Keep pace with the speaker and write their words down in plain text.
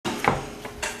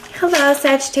Hello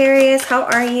Sagittarius, how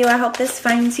are you? I hope this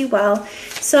finds you well.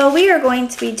 So we are going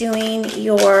to be doing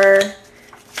your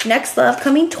next love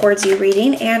coming towards you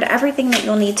reading and everything that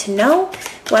you'll need to know,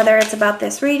 whether it's about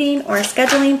this reading or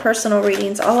scheduling personal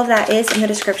readings. All of that is in the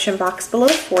description box below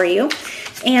for you.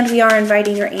 And we are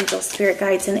inviting your angels, spirit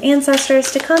guides, and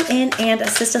ancestors to come in and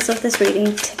assist us with this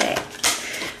reading today.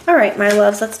 All right, my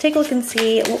loves, let's take a look and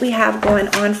see what we have going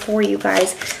on for you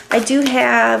guys. I do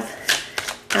have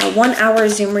 1 hour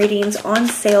Zoom readings on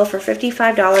sale for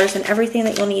 $55, and everything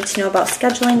that you'll need to know about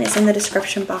scheduling is in the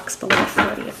description box below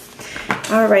for you.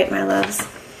 All right, my loves.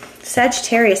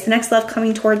 Sagittarius, the next love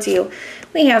coming towards you.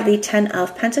 We have the 10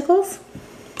 of Pentacles,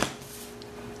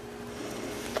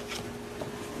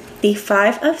 the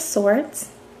 5 of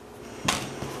Swords,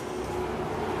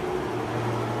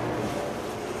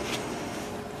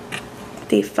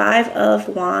 the 5 of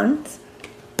Wands,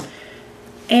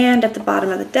 and at the bottom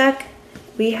of the deck,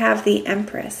 we have the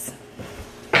Empress.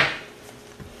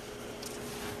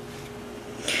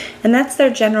 And that's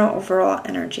their general overall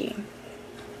energy.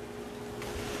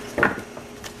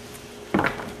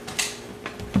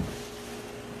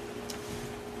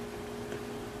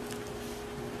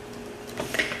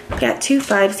 Got 2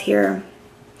 5s here.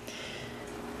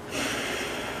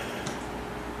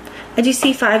 I do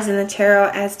see 5s in the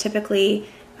tarot as typically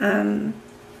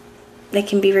they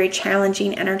can be very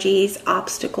challenging energies,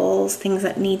 obstacles, things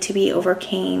that need to be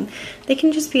overcame. They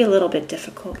can just be a little bit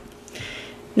difficult.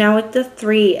 Now with the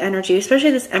 3 energy,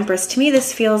 especially this Empress, to me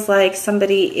this feels like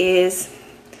somebody is,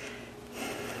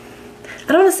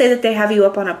 I don't want to say that they have you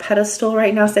up on a pedestal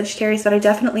right now, Sagittarius, but I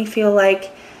definitely feel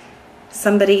like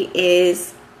somebody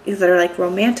is either like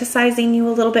romanticizing you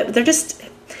a little bit, but they're just,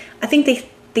 I think they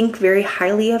think very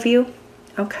highly of you,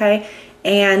 okay?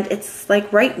 And it's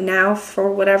like right now,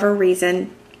 for whatever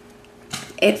reason,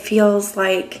 it feels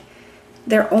like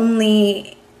they're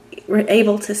only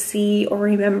able to see or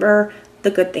remember the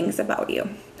good things about you,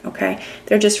 okay?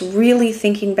 They're just really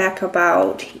thinking back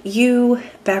about you,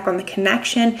 back on the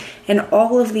connection, and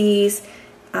all of these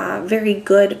very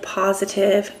good,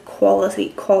 positive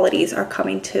qualities are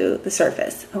coming to the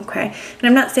surface, okay? And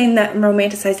I'm not saying that I'm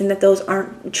romanticizing that those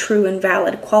aren't true and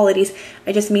valid qualities.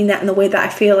 I just mean that in the way that I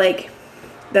feel like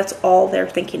that's all they're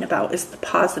thinking about is the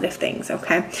positive things,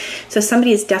 okay? So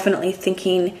somebody is definitely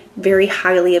thinking very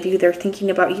highly of you. They're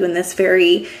thinking about you in this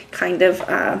very kind of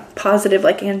positive,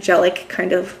 like angelic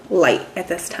kind of light at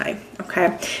this time,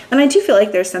 okay? And I do feel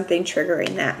like there's something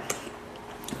triggering that.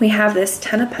 We have this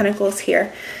 10 of Pentacles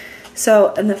here.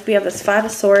 So, and we have this 5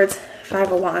 of Swords,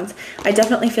 5 of Wands. I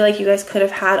definitely feel like you guys could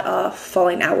have had a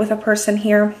falling out with a person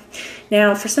here.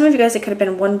 Now, for some of you guys, it could have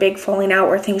been one big falling out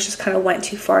where things just kind of went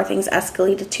too far, things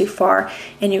escalated too far,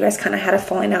 and you guys kind of had a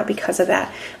falling out because of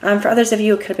that. For others of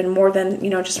you, it could have been more than,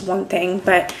 just one thing,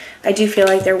 but I do feel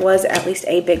like there was at least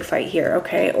a big fight here,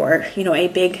 okay? Or, a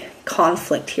big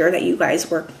conflict here that you guys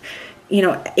were,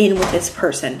 in with this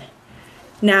person.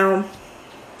 Now,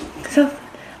 so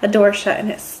a door shut and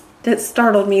it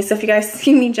startled me. So if you guys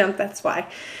see me jump, that's why.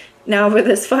 Now with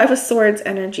this 5 of Swords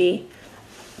energy,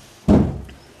 5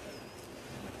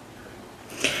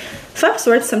 of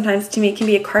Swords sometimes to me can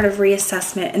be a card of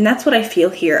reassessment. And that's what I feel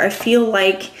here. I feel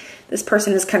like this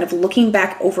person is kind of looking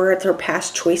back over at their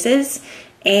past choices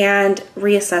and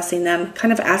reassessing them,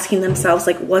 kind of asking themselves,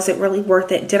 like, was it really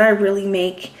worth it? Did I really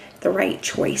make the right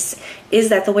choice? Is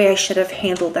that the way I should have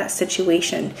handled that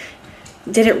situation?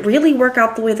 Did it really work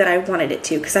out the way that I wanted it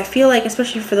to? Because I feel like,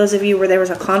 especially for those of you where there was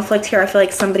a conflict here, I feel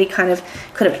like somebody kind of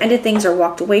could have ended things or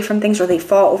walked away from things, or they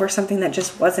fall over something that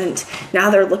just wasn't. Now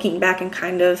they're looking back and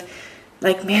kind of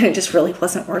like, man, it just really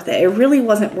wasn't worth it. It really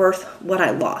wasn't worth what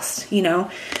I lost,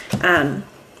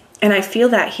 And I feel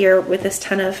that here with this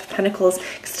 10 of Pentacles.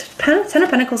 10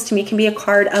 of Pentacles to me can be a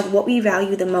card of what we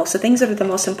value the most, the things that are the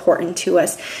most important to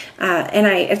us.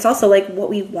 It's also like what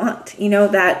we want,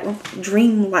 that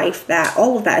dream life, that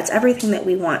all of that. It's everything that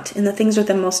we want, and the things are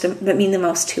that mean the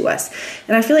most to us.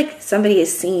 And I feel like somebody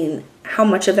is seeing how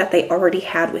much of that they already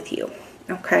had with you,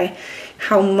 okay?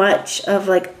 How much of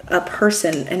like a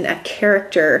person and a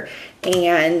character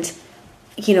and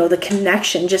the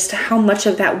connection, just how much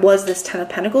of that was this 10 of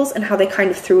Pentacles, and how they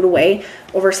kind of threw it away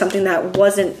over something that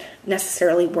wasn't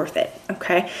necessarily worth it,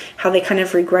 okay? How they kind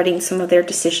of regretting some of their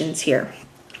decisions here.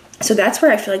 So that's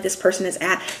where I feel like this person is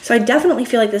at. So I definitely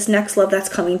feel like this next love that's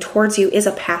coming towards you is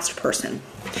a past person.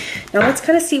 Now let's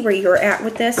kind of see where you're at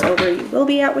with this, or where you will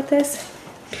be at with this.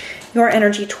 Your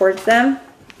energy towards them.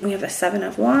 We have a 7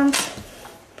 of Wands,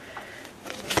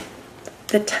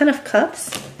 the 10 of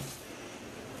Cups,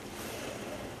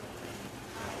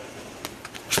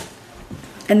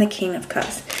 and the King of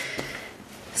Cups.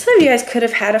 Some of you guys could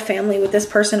have had a family with this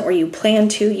person, or you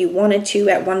planned to, you wanted to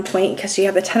at one point, because you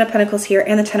have the Ten of Pentacles here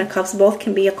and the Ten of Cups. Both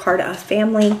can be a card of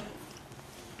family.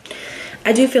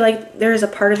 I do feel like there is a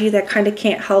part of you that kind of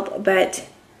can't help but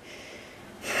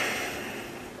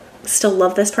still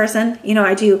love this person. You know,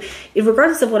 I do.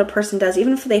 Regardless of what a person does,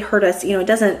 even if they hurt us, you know, it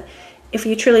doesn't, if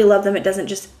you truly love them, it doesn't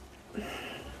just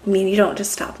mean you don't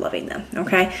just stop loving them,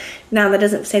 okay? Now, that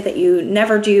doesn't say that you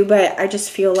never do, but I just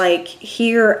feel like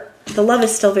here, the love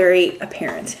is still very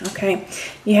apparent, okay?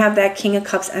 You have that King of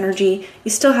Cups energy. You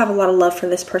still have a lot of love for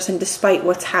this person despite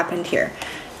what's happened here.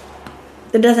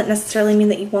 That doesn't necessarily mean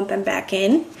that you want them back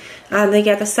in. They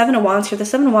get the Seven of Wands here. The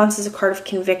Seven of Wands is a card of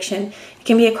conviction. It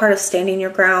can be a card of standing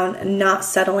your ground, not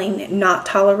settling, not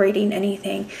tolerating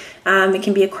anything. It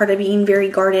can be a card of being very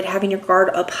guarded, having your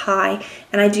guard up high.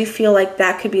 And I do feel like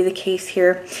that could be the case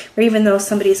here, where even though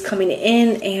somebody is coming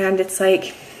in and it's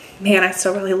like, man, I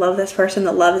still really love this person,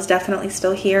 the love is definitely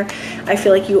still here. I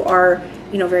feel like you are,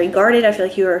 you know, very guarded. I feel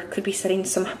like you could be setting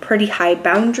some pretty high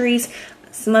boundaries.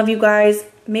 Some of you guys,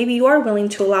 maybe you are willing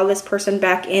to allow this person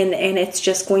back in, and it's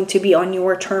just going to be on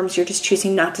your terms. You're just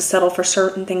choosing not to settle for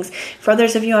certain things. For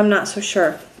others of you, I'm not so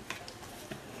sure.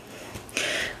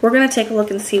 We're going to take a look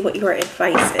and see what your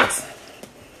advice is.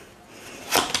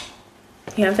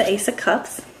 You have the Ace of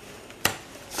Cups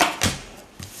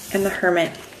and the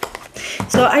Hermit.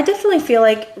 So I definitely feel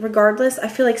like, regardless, I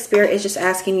feel like Spirit is just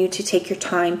asking you to take your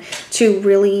time to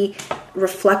really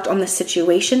reflect on the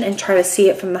situation and try to see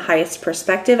it from the highest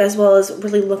perspective, as well as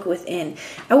really look within.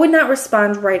 I would not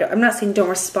respond right. I'm not saying don't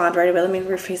respond right away. Let me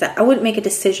rephrase that. I wouldn't make a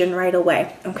decision right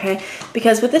away, okay?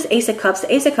 Because with this Ace of Cups,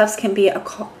 the Ace of Cups can be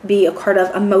a card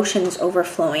of emotions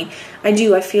overflowing.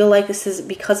 I feel like this is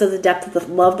because of the depth of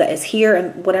the love that is here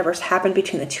and whatever's happened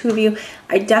between the two of you.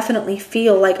 I definitely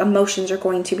feel like emotions are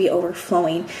going to be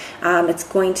overflowing. It's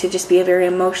going to just be a very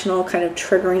emotional kind of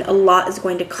triggering. A lot is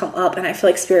going to come up, and I feel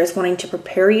like Spirit is wanting to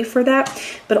prepare you for that,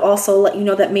 but also let you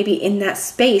know that maybe in that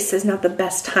space is not the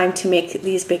best time to make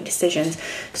these big decisions.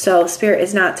 So Spirit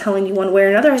is not telling you one way or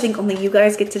another. I think only you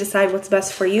guys get to decide what's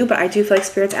best for you, but I do feel like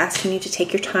Spirit's asking you to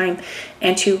take your time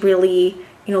and to really,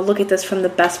 you know, look at this from the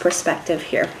best perspective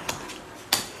here.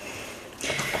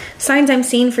 Signs I'm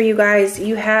seeing for you guys,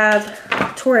 you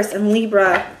have Taurus and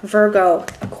Libra, Virgo,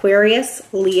 Aquarius,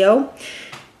 Leo,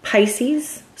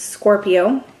 Pisces,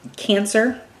 Scorpio,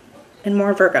 Cancer, and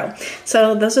more Virgo.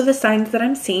 So those are the signs that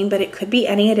I'm seeing, but it could be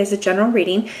any. It is a general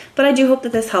reading, but I do hope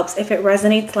that this helps. If it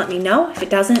resonates, let me know. If it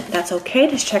doesn't, that's okay.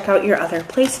 Just check out your other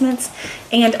placements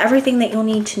and everything that you'll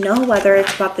need to know, whether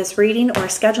it's about this reading or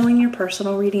scheduling your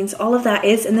personal readings. All of that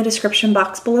is in the description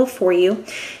box below for you.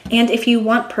 And if you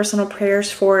want personal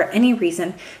prayers for any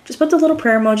reason, just put the little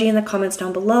prayer emoji in the comments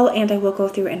down below and I will go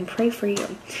through and pray for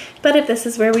you. But if this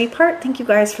is where we part, thank you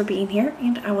guys for being here,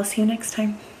 and I will see you next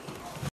time.